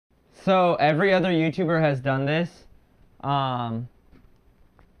So every other YouTuber has done this.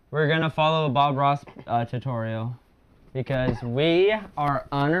 We're gonna follow a Bob Ross tutorial because we are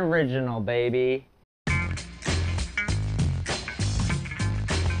unoriginal, baby.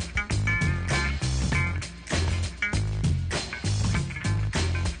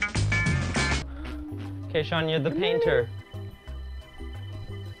 Okay, Sean, you're the painter.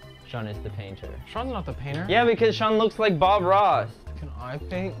 Sean is the painter. Sean's not the painter. Yeah, because Sean looks like Bob Ross. Can I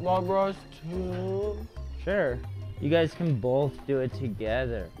paint Bob Ross too? Sure. You guys can both do it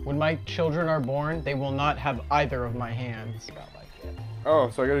together. When my children are born, they will not have either of my hands. Oh,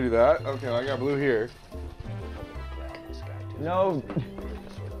 so I gotta do that? Okay, I got blue here. No.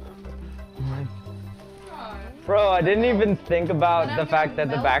 Bro, I didn't even think about the fact that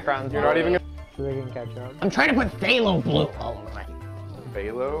the background's You're not even gonna... so they can catch up. I'm trying to put phthalo blue all over it.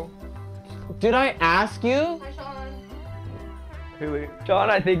 Phthalo? Did I ask you? Hi, Sean. Haley.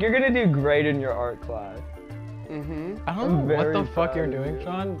 Sean, I think you're gonna do great in your art class. Mm-hmm. I don't know what very the fuck proud you're of doing, you.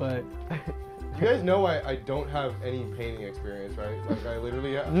 Sean, but... You guys know I don't have any painting experience, right? Like, I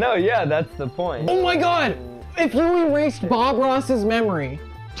literally have... No, yeah, that's the point. Oh my god! If you erased Bob Ross's memory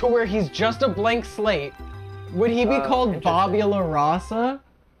to where he's just a blank slate, would he be called Bobula Rasa?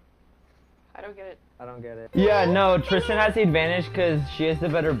 I don't get it. I don't get it. Yeah, no, Tristan has the advantage because she has the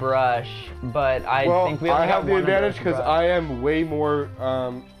better brush, but I think we only I have the one advantage brush. because I am way more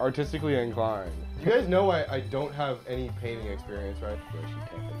artistically inclined. You guys know I don't have any painting experience, right?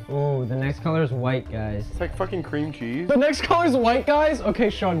 Ooh, the next color is white, guys. It's like fucking cream cheese. The next color's white, guys? Okay,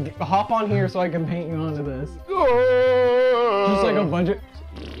 Sean, hop on here so I can paint you onto this. Just like a bunch of...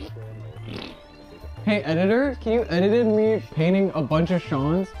 Hey, editor, can you edit me painting a bunch of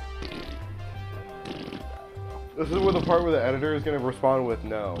Sean's? This is where the part where the editor is gonna respond with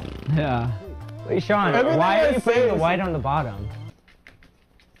no. Yeah. Wait, Sean, Everything why I are you say putting the is- white on the bottom?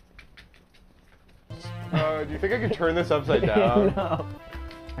 Do you think I could turn this upside down? No.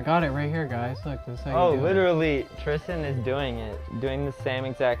 I got it right here, guys. Look, this is how Oh, you do literally, Tristan is doing it. Doing the same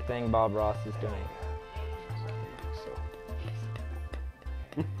exact thing Bob Ross is doing.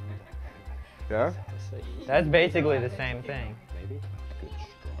 Yeah? That's basically the same thing. it.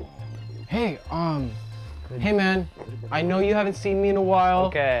 Hey, hey man, I know you haven't seen me in a while.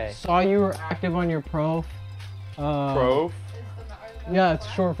 Okay. Saw you were active on your prof. Prof? Yeah, it's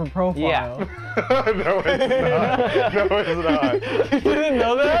short for profile. Yeah. No, it's not. No, it's not. You didn't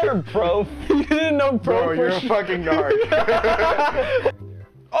know that? You're prof. You didn't know prof Bro, you're a was fucking narc.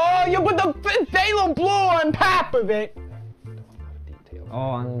 Oh, you put the phthalo blue on top of it. Oh,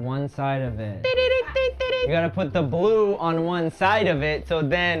 on one side of it. You gotta put the blue on one side of it, so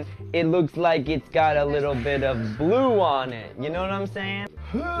then it looks like it's got a little bit of blue on it. You know what I'm saying?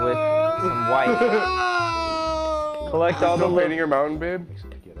 With some white. Collect all the Still painting your mountain, babe?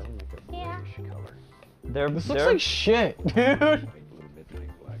 Yeah. This looks like shit, dude.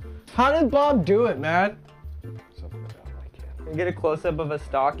 How did Bob do it, man? Can we get a close-up of a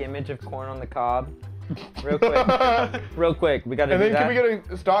stock image of corn on the cob? Real quick. Real quick. We gotta And do then that. can we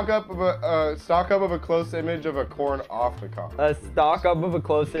get a stock up of a close image of a corn off the cob? A stock up of a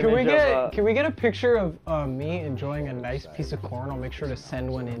close image Can we get a picture of me enjoying a nice piece of corn? I'll make sure to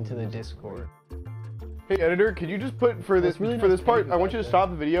send one into the Discord. Hey editor, could you just put for this part? I want you to stop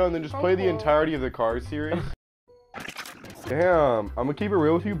the video and then just play the entirety of the Cars series. Damn, I'm gonna keep it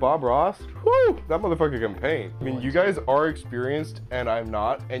real with you, Bob Ross. Woo, that motherfucker can paint. I mean, you guys are experienced and I'm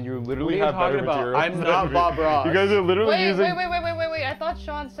not, and you literally have better materials. I'm not Bob Ross. You guys are literally using. Wait. I thought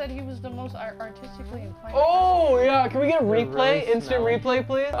Sean said he was the most artistically inclined. Oh yeah, can we get a replay? really Instant smelly. replay,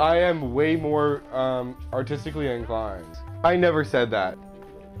 please. I am way more artistically inclined. I never said that.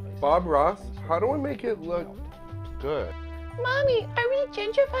 Bob Ross, how do I make it look good? Mommy, are we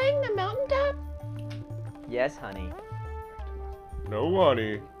gentrifying the mountaintop? Yes, honey. No,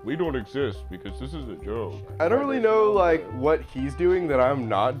 honey, we don't exist because this is a joke. I don't really know like what he's doing that I'm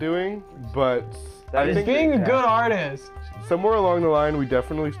not doing, but I He's think being a good artist. somewhere along the line we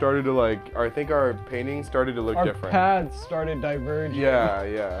definitely started to like. I think our painting started to look Our different. paths started diverging.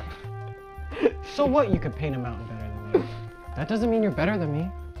 Yeah. So what? You could paint a mountain better than me. That doesn't mean you're better than me.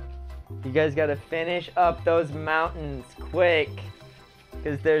 You guys gotta finish up those mountains quick.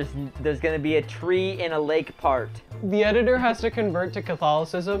 Because there's gonna be a tree in a lake part. The editor has to convert to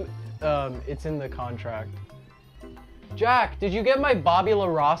Catholicism. It's in the contract. Jack, did you get my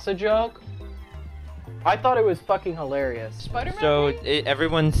Bobula Rasa joke? I thought it was fucking hilarious. Spider-Man? So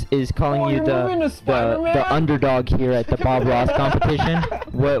everyone is calling you you're moving to the Spider-Man? underdog here at the Bob Ross competition.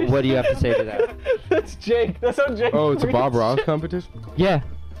 What do you have to say to that? That's Jake. That's how Jake. Oh, it's a Bob reads. Ross competition. Yeah.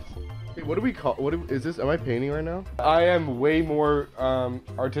 What do we call? Is this? Am I painting right now? I am way more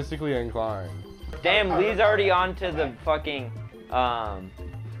artistically inclined. Damn, Lee's already on to the fucking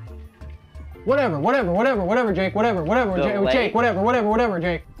Whatever, Jake. Jake, whatever,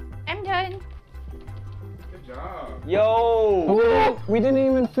 Jake. I'm done. Good job. Yo. Oh, we didn't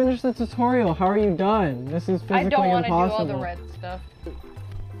even finish the tutorial. How are you done? This is physically I don't want to do impossible. all the red stuff.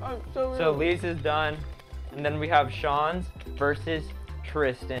 So Lee's is done, and then we have Sean's versus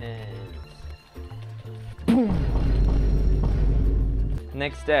Tristan's.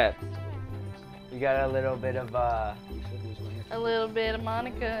 Next steps. We got a little bit of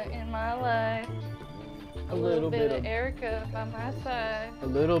Monica in my life. A little bit of Erica by my side. A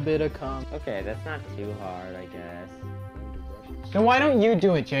little bit of cum. Okay, that's not too hard, I guess. Then why don't you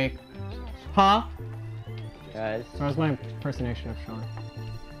do it, Jake? Huh? Guys. So that's my impersonation of Sean.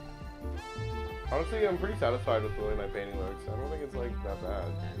 Honestly, I'm pretty satisfied with the way my painting looks. I don't think it's like that bad.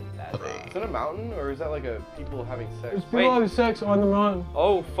 Is that a mountain or is that like a people having sex? People having sex on the mountain.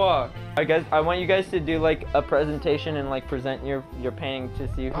 Oh fuck! I want you guys to do like a presentation and like present your painting to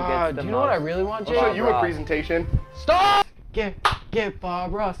see who gets the most. Do you know what I really want, Jake? I'll show you a presentation. Stop! Get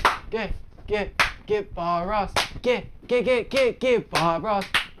Bob Ross. Get Bob Ross. Get Bob Ross.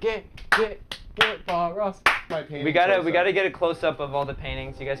 Get Bob Ross. We gotta get a close up of all the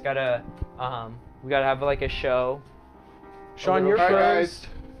paintings. You guys gotta we gotta have like a show. Sean, you're first.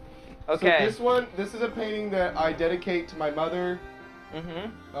 Okay. So this is a painting that I dedicate to my mother.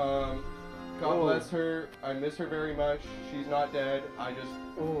 God bless her. I miss her very much. She's not dead. I just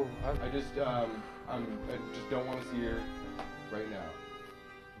don't want to see her right now.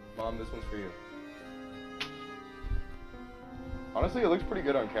 Mom, this one's for you. Honestly, it looks pretty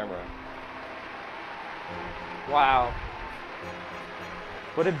good on camera. Wow.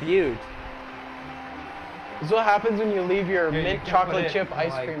 What a beaut. This is what happens when you leave your Here, mint chocolate chip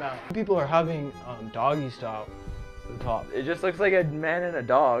ice cream out. People are having doggy style at the top. It just looks like a man and a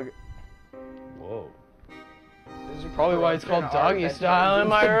dog. Whoa. This is probably why it's called doggy style,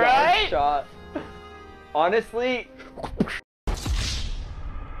 am I right? Shot. Honestly.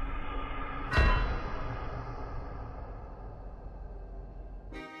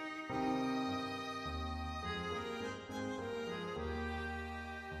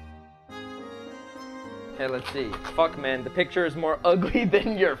 Okay, let's see. Fuck, man, the picture is more ugly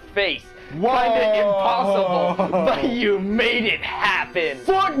than your face. Find it impossible, but you made it happen.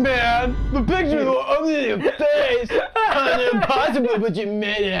 Fuck, man! The picture's more ugly than your face. Kind of impossible, but you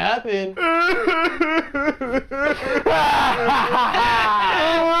made it happen.